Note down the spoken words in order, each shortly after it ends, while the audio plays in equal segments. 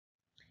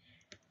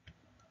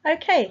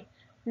Okay,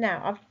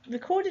 now I've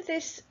recorded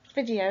this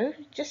video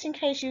just in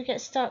case you get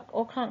stuck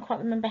or can't quite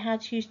remember how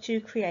to use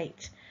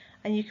 2create,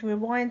 and you can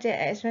rewind it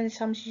as many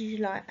times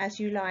as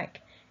you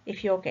like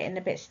if you're getting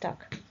a bit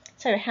stuck.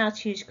 So how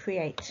to use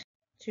 2create,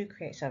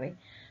 sorry.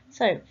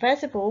 So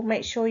first of all,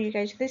 make sure you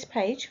go to this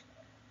page.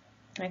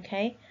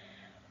 Okay,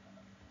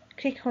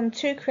 click on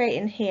 2create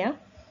in here,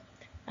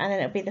 and then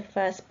it'll be the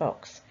first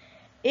box.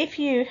 If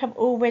you have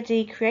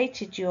already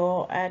created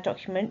your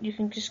document, you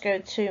can just go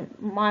to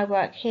my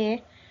work here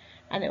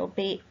and it will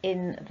be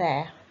in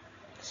there.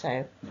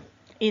 So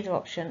either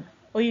option,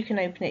 or you can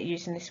open it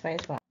using this way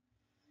as well.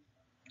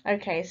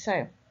 Okay,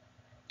 so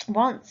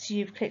once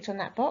you've clicked on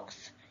that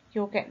box,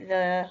 you'll get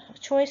the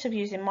choice of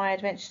using My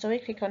Adventure Story.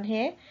 Click on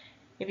here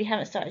if you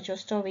haven't started your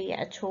story yet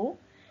at all.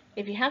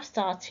 If you have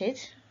started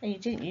and you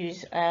didn't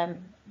use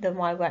the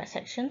My Work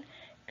section,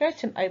 go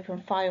to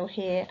Open File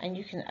here and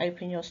you can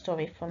open your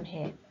story from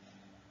here.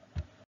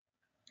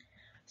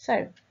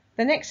 So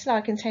the next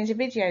slide contains a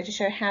video to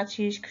show how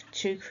to use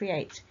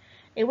 2create.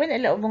 It went a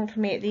little wrong for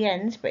me at the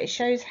end, but it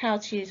shows how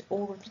to use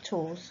all of the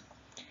tools.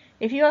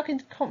 If you are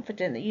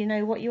confident that you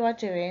know what you are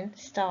doing,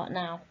 start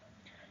now.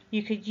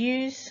 You could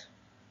use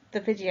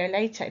the video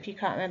later if you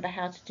can't remember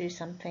how to do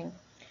something.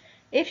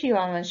 If you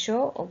are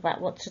unsure about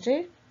what to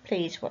do,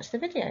 please watch the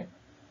video.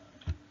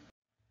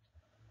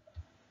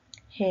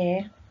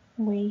 Here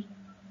we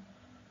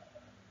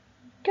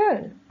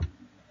go.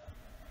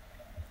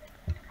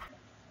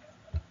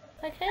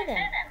 Okay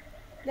then,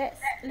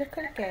 let's look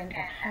again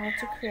at how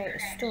to create a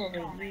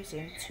story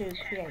using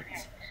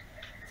 2create.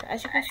 So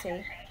as you can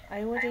see,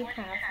 I already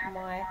have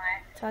my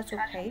title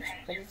page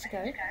ready to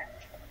go.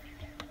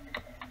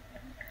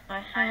 I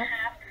have,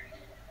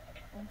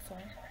 oh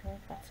sorry,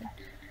 wrong button.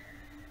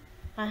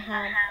 I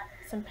have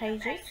some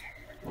pages,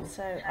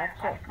 so I've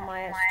got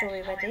my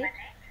story ready.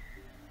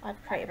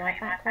 I've created my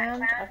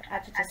background, I've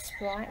added a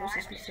sprite which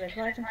is Little Red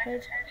Riding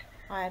Hood.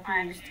 I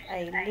have used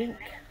a link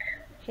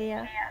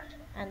here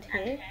and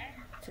here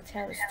to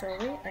tell the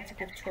story and to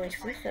give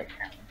choices that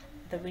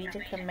the reader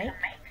can make.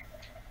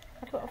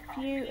 I've got a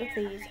few of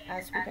these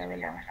as we go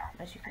along,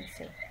 as you can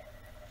see.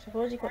 So I've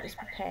already got this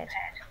prepared.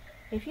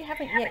 If you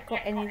haven't yet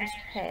got any of this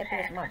prepared,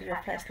 because it might be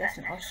your first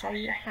lesson, I'll show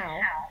you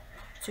how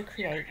to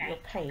create your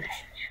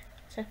page.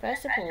 So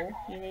first of all,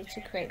 you need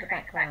to create the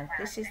background.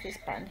 This is this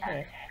button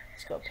here.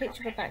 It's got a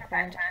picture of a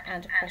background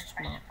and a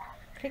question mark.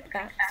 Click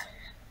that.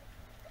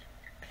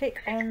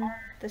 Click on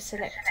the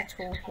selector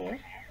tool here.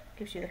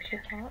 Gives you the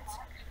clip art.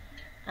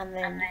 And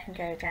then you can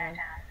go down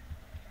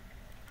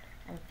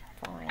and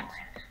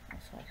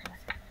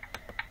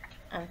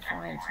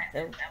find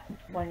the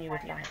one you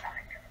would like.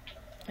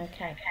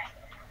 Okay.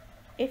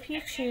 If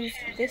you choose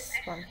this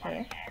one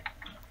here,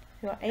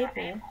 you are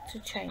able to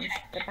change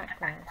the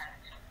background.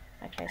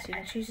 Okay, so you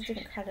can choose the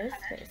different colours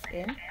that it's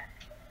in.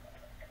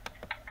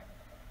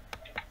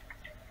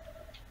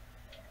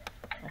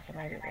 Okay,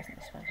 maybe it wasn't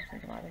this one. I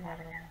think it might have been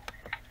another one.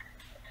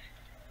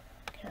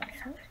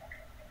 Cancel.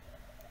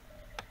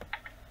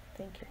 I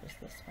think it was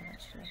this one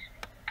actually.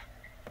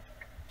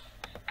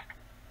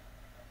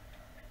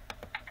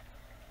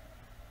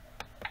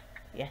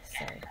 Yes,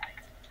 sorry.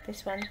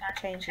 This one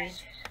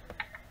changes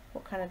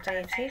what kind of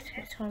day it is,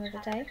 what time of the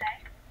day,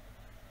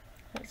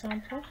 for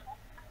example.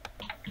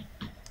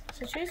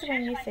 So choose the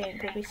one you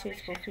think will be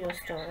suitable for your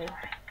story.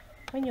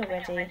 When you're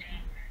ready,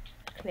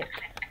 click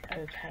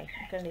OK.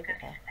 I'm going to leave it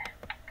there.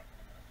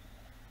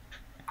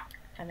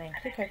 And then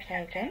click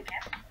OK again,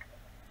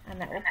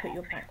 and that will put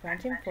your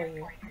background in for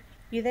you.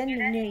 You then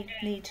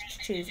need to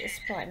choose a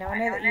sprite. Now I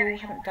know that you all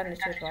haven't done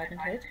Little Red Riding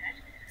Hood,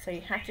 so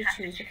you have to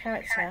choose the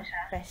character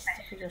best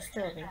for your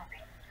story.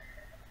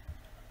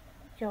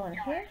 Go on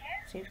here,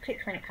 so you've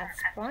clicked on Add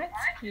Sprite,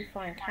 you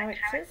find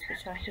characters,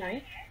 which are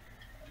here,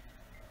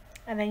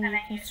 and then you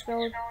can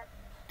scroll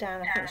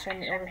down. I think it's showing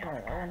me all of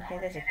them on here.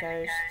 There's a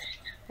ghost,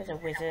 there's a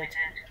wizard,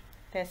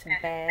 there's some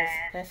bears,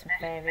 there's some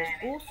fairies,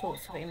 all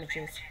sorts of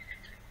images.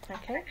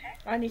 Okay,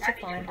 I need to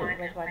find Little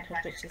Red Riding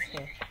Hood, which is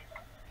here.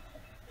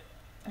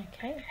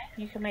 Okay,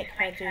 you can make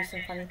her do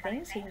some funny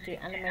things. You can do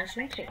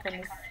animation, click on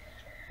this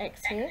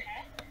X here.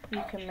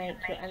 You can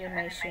make your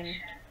animation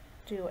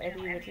do whatever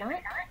you would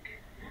like.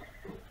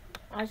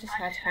 I just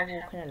had her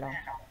walking along.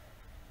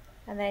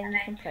 And then you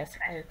can press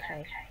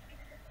OK.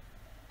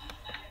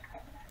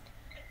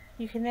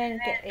 You can then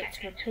get it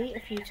to repeat a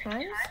few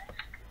times.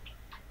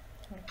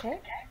 Okay,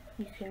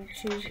 you can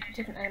choose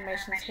different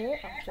animations here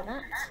after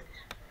that.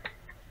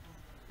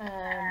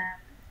 And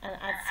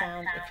add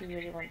sound if you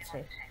really want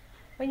to.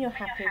 When you're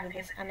happy with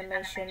this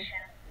animation,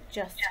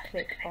 just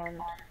click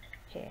on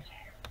here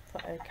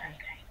for OK.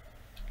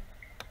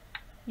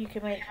 You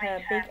can make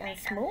her big and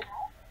small,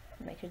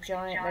 make a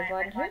giant Red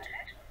Riding Hood,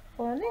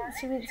 or an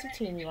incy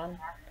teeny one.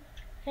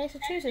 Okay, so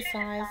choose a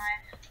size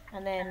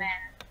and then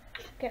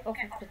get off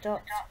of the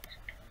dot,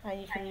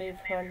 and you can move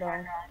her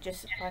along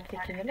just by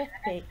clicking the left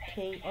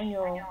key on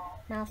your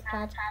mouse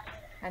pad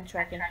and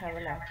dragging her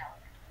along.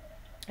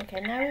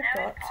 Okay, now we've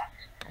got,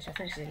 actually I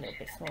think she's a little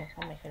bit small,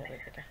 I'll make her a little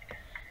bit bigger.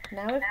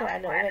 Now we've got our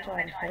Little Red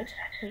Riding Hood,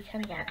 we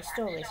can write the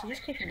story. So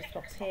just click in this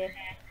box here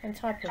and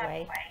type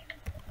away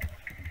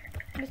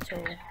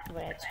Little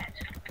Red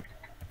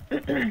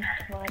Riding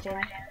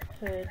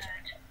Hood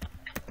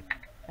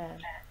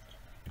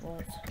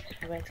was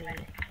ready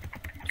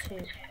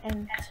to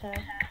enter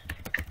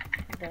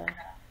the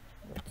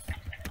woods.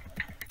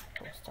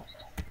 Full stop.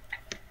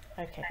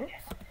 Okay, oops,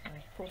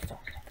 sorry, full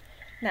stop.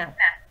 Now,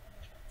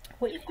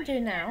 what you can do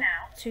now,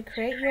 to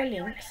create your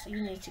links,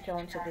 you need to go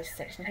onto this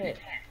section here.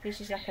 This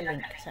is like a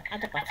link, so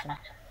add a button.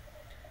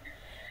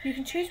 You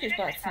can choose which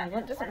button you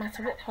want, doesn't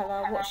matter what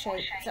colour, what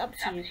shape, it's up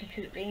to you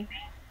completely.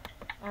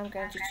 I'm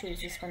going to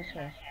choose this one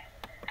here.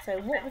 So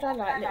what would I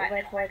like Little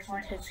Red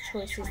Riding Hood's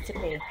choices to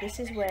be? This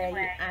is where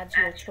you add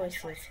your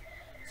choices.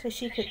 So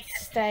she could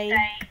stay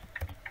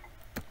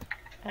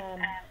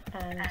and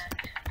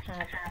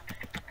have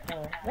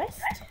a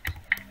rest.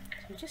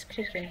 So just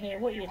click in here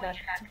what you'd like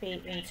it to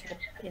be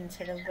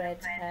into the red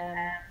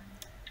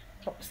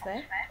box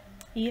there.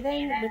 You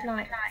then would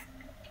like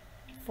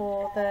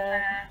for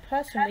the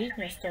person reading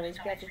your stories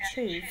to be able to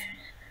choose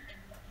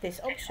this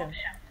option.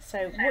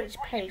 So which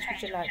page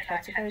would you like her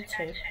to go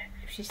to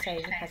if she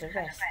stays and has a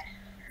rest?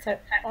 So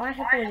I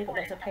have already got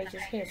lots of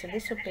pages here, so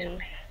this will be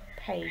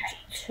page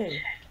 2.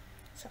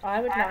 So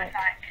I would like,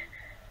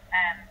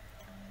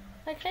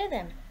 okay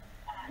then,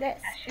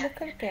 let's look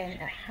again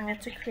at how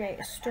to create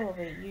a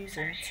story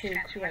using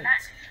 2create.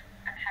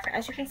 So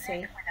as you can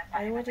see,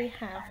 I already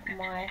have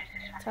my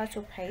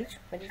title page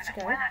ready to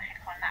go.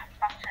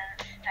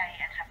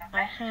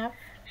 I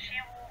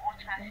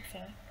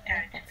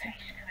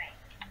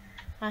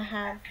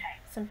have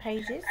some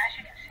pages,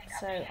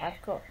 so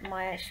I've got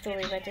my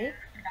story ready.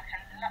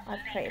 I've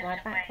created my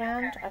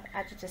background, I've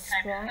added a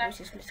sprite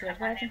which is Little Red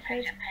Riding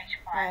Hood.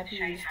 I've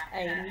used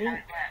a link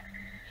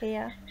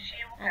here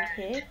and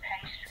here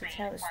to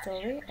tell the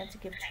story and to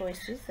give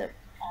choices that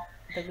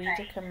the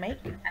reader can make.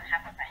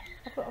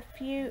 I've got a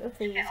few of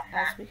these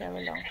as we go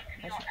along,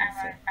 as you can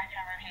see.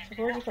 So I've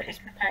already got this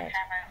prepared.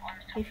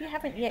 If you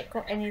haven't yet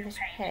got any of this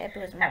prepared,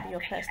 because it might be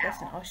your first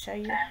lesson, I'll show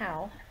you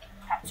how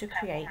to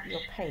create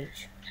your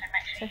page.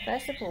 So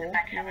first of all,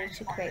 you need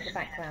to create the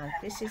background.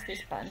 This is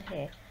this button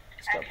here.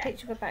 It's got a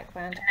picture of a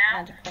background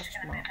and a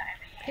question mark.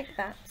 Click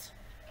that.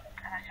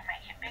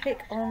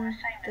 Click on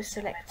the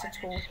selector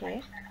tool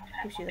here,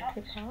 gives you the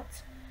clip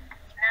art,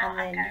 and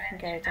then you can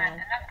go down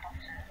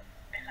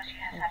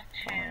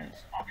and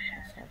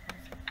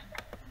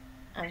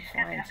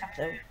find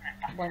the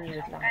one you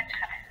would like.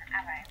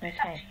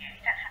 Okay.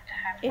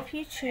 If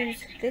you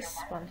choose this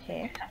one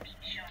here,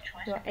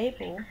 you're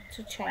able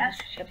to change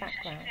the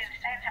background.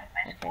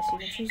 Okay, so you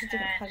can choose the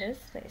different colours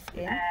that it's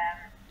in.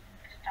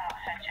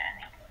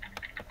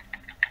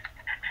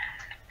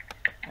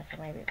 Okay,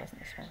 maybe it wasn't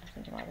this one, I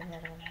think it might have been the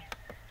other one.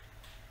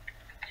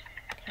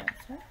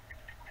 Cancel.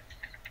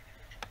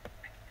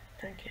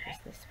 I think it was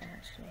this one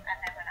actually. And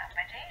then when that's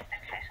ready,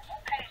 okay, so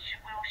what page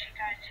will she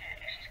go to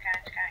if she's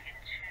going to go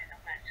into the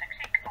woods? So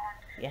click on,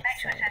 yes, make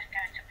sure it says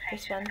go to page.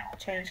 This one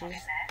changes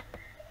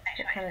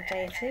what kind of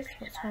day it is,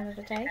 what time of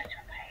the day,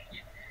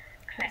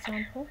 for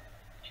example.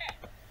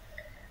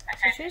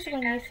 So choose the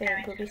one you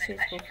think will be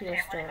suitable for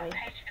your story.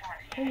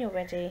 When you're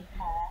ready,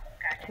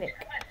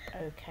 click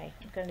OK.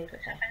 I'm going to leave it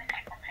there.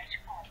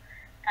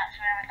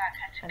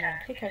 And then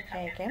click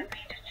OK again,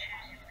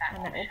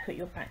 and that will put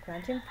your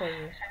background in for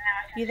you.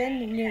 You then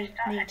need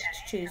to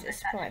choose a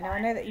sprite. Now I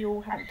know that you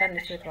all haven't done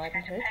this with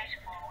Riding Hood,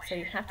 so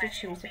you have to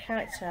choose the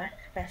character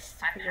best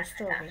for your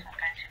story.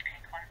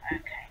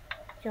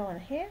 Go on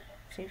here,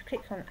 so you've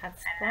clicked on Add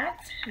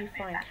Sprite, you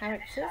find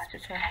characters,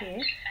 which are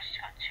here,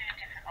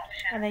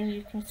 and then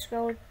you can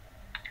scroll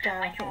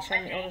down. I think it's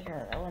showing me all of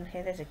them on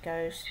here. There's a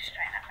ghost,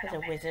 there's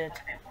a wizard,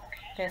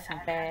 there's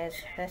some bears,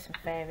 there's some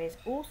fairies,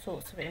 all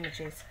sorts of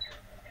images.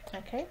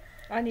 Okay,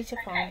 I need to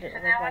find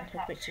Little Red Riding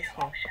Hood, which is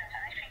here.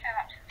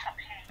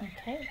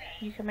 Okay,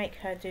 you can make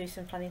her do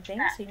some funny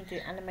things. So you can do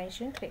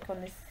animation, click on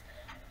this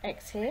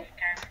X here.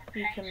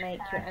 You can make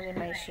your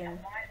animation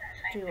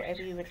do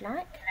whatever you would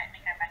like.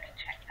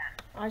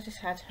 I just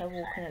had her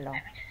walking along.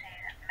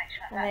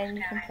 And then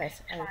you can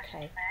press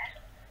OK.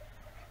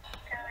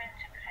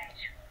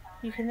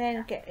 You can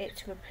then get it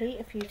to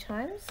repeat a few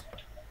times.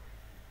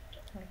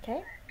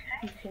 Okay,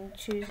 you can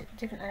choose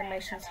different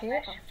animations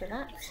here after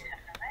that.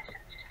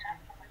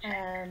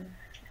 And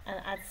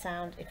add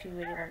sound if you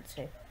really want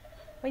to.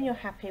 When you're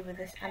happy with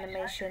this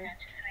animation,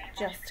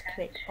 just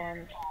click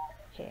on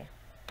here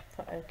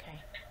for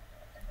OK.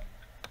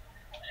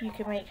 You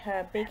can make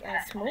her big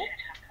and small,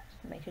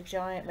 make a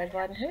giant Red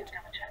Riding Hood,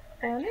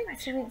 or a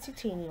mincy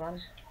teeny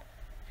one.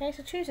 Okay,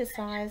 so choose a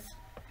size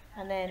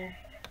and then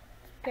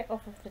get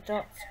off of the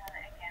dots,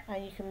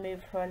 and you can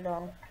move her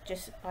along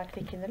just by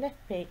clicking the left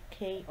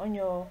key on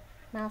your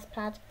mouse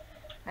pad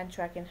and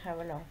dragging her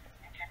along.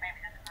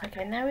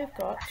 Okay, now we've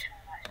got,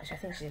 actually I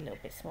think she's a little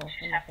bit small,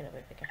 we'll make her a little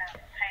bit bigger.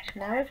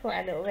 Now we've got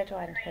our Little Red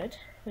Riding Hood,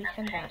 we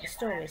can write a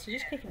story. So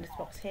just click in this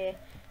box here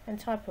and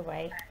type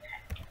away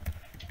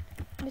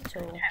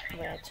Little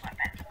Red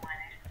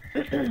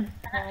Riding Hood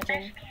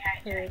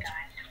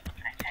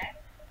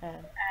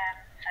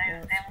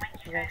was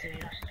ready to enter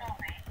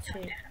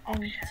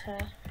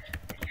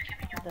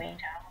the list.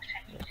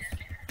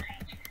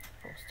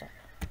 Full stop.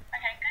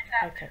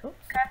 Okay,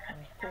 oops,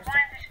 full stop.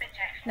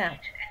 Now,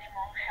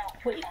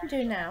 what you can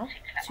do now,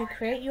 to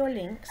create your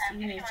links,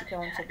 you need to go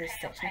onto this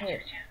section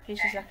here.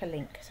 This is like a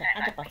link, so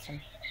add a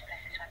button.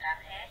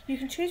 You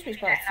can choose which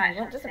button you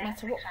want, doesn't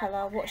matter what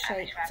colour, what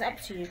shape, it's up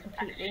to you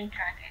completely.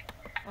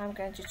 I'm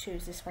going to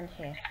choose this one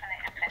here.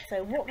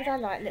 So what would I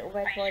like Little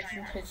Red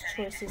Riding Hood's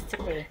choices to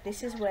be?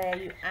 This is where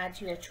you add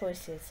your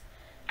choices.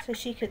 So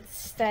she could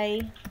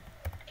stay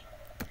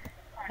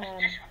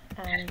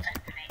and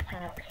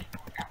have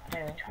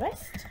a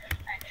rest.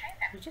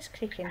 You just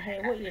click in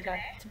here what you'd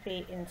like it to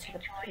be into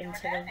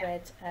the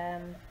red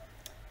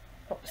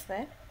box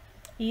there.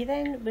 You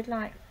then would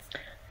like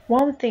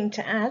one thing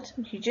to add.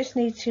 You just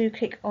need to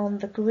click on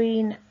the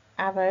green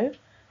arrow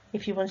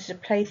if you wanted to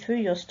play through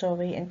your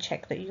story and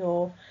check that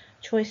your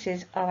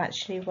choices are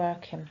actually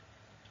working.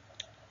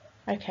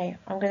 Okay,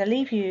 I'm going to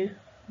leave you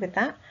with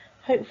that.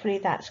 Hopefully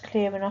that's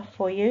clear enough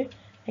for you.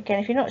 Again,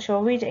 if you're not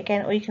sure, read it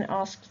again, or you can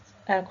ask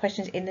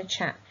questions in the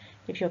chat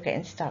if you're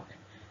getting stuck.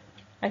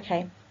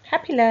 Okay,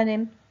 happy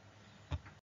learning.